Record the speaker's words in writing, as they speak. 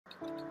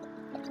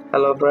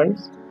Hello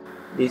friends,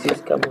 this is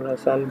Kamul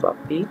Hassan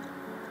Bappi.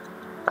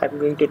 I'm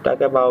going to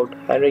talk about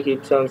Henrik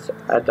Ibsen's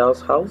A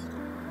Doll's House.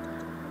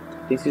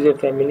 This is a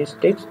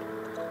feminist text.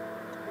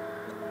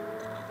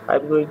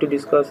 I'm going to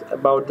discuss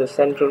about the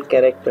central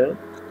character,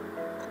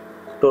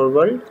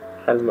 Torvald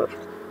Helmer.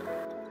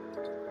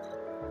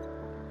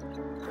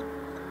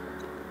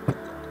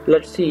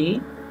 Let's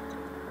see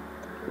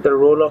the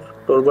role of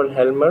Torvald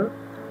Helmer.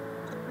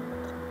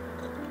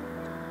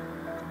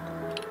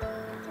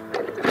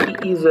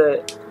 He is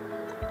a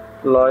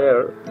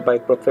lawyer by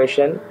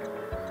profession,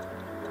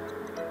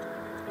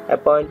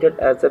 appointed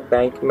as a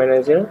bank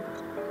manager.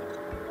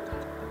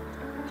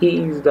 He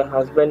is the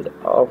husband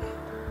of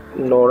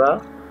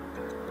Nora,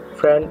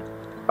 friend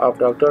of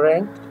Dr.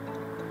 Rank.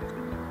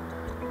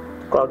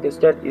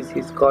 Krogstad is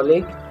his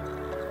colleague.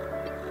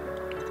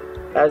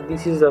 As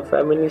this is a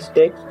feminist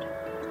text,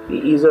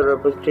 he is a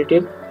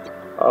representative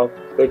of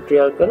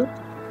patriarchal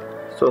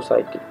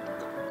society.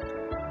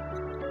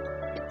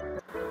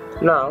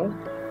 Now,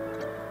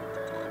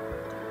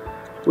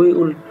 we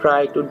will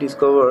try to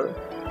discover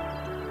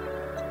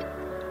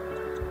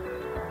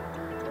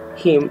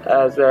him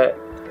as a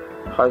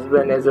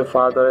husband, as a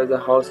father, as a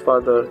house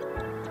father,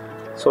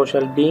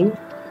 social being,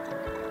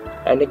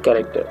 and a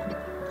character.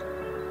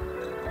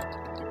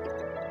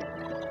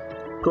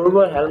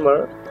 Torvald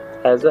Helmer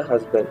as a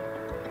husband.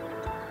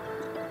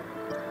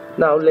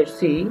 Now let's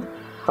see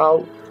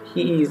how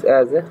he is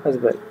as a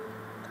husband.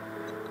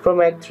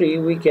 From Act 3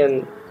 we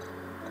can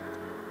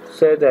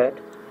say that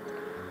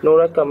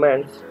Nora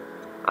comments,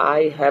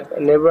 "I have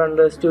never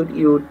understood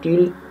you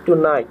till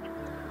tonight."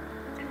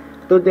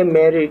 Though they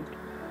married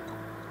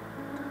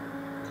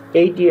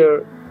 8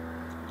 years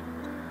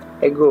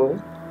ago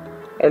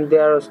and they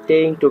are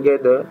staying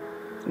together,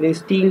 they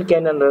still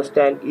can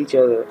understand each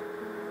other.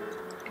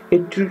 He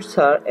treats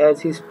her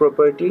as his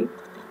property.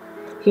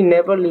 He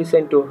never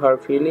listened to her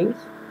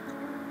feelings.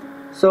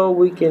 So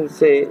we can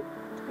say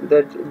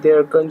that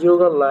their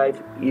conjugal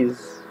life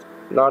is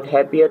not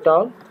happy at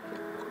all.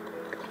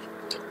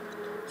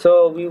 So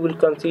we will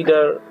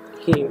consider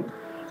him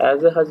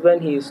as a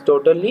husband. He is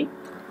totally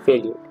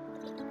failure.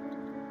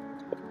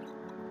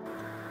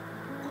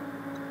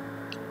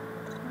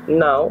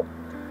 Now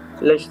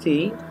let's see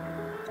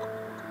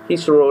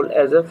his role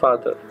as a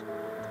father.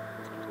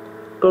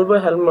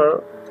 Torvald Helmer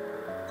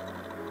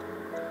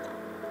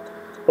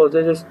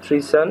possesses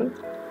 3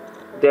 sons.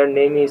 Their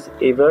name is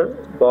Ever,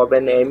 Bob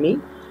and Amy.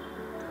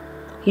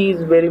 He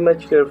is very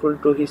much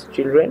careful to his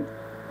children.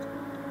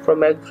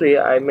 From Act 3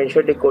 I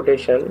mentioned a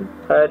quotation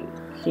where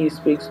he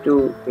speaks to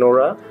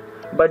Nora,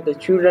 "But the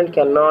children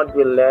cannot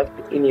be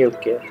left in your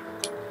care."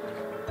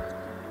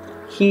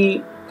 He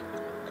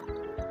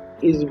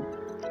is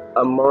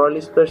a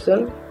moralist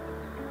person,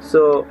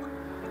 so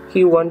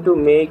he wants to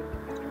make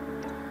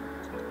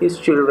his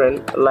children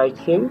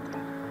like him.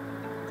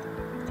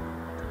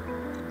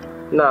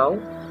 Now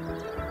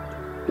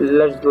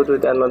let's go to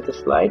another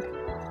slide.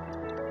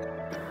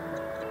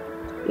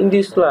 In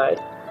this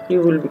slide he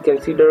will be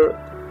considered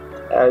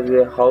as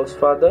a house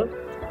father.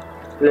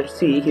 Let's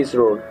see his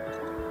role.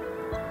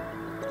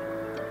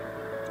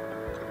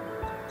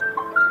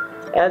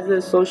 As a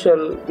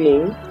social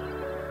being,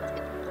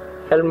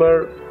 Helmer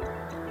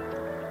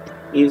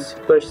is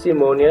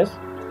parsimonious.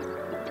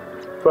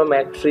 From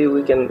Act 3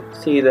 we can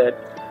see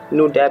that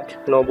no debt,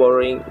 no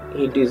borrowing.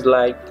 He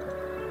disliked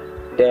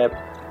debt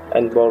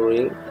and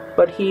borrowing,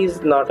 but he is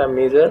not a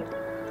miser.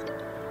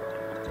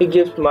 He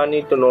gives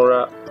money to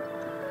Nora,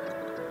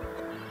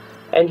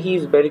 and he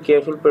is very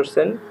careful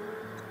person.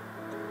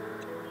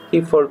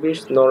 He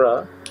forbids Nora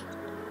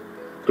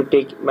to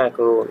take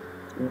macaron,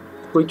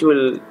 which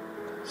will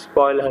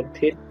spoil her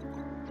teeth.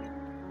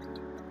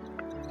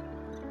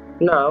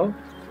 Now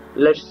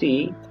let's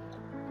see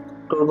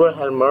Torvald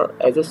Helmer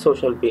as a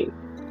social being.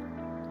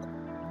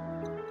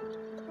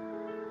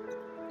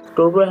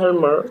 Torvald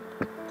Helmer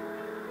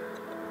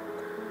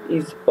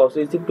is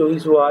possessive to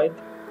his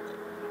wife.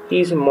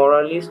 He is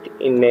moralist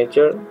in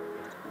nature.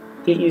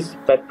 He is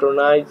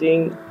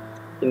patronizing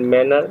in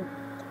manner.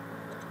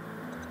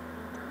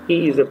 He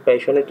is a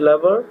passionate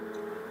lover.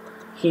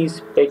 He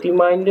is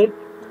petty-minded.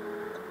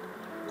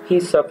 He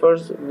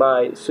suffers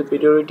by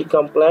superiority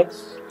complex,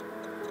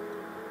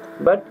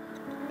 but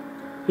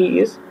he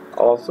is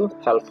also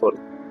helpful.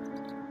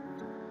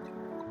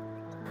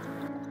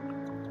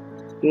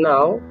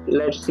 Now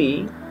let's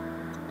see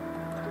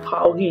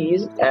how he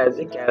is as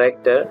a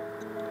character,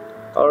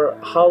 or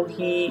how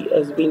he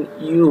has been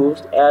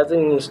used as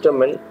an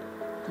instrument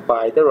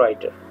by the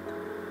writer.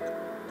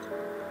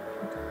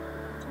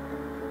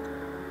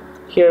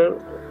 Here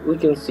we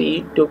can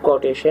see 2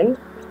 quotations.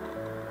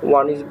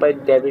 One is by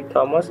David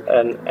Thomas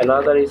and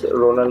another is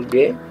Ronald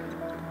Gray.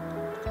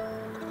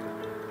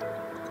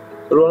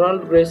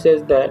 Ronald Gray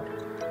says that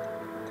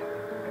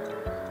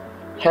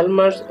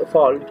Helmer's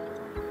faults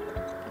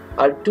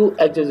are too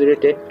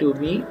exaggerated to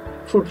be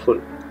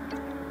fruitful.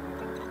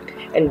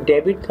 And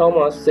David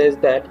Thomas says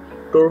that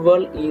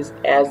Torvald is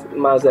as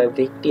much a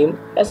victim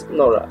as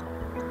Nora.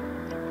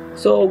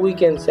 So we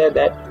can say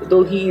that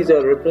though he is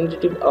a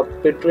representative of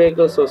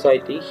patriarchal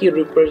society, he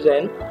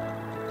represents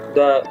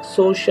the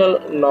social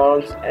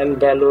norms and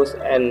values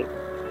and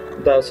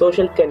the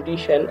social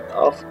condition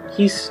of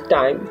his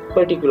time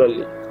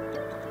particularly.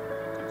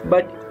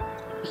 But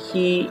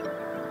he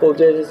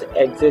possesses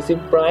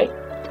excessive pride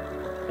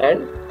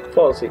and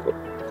false ego.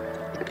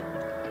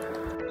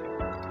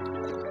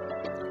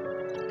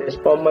 That's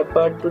from my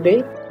part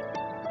today.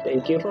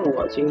 Thank you for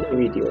watching the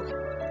video.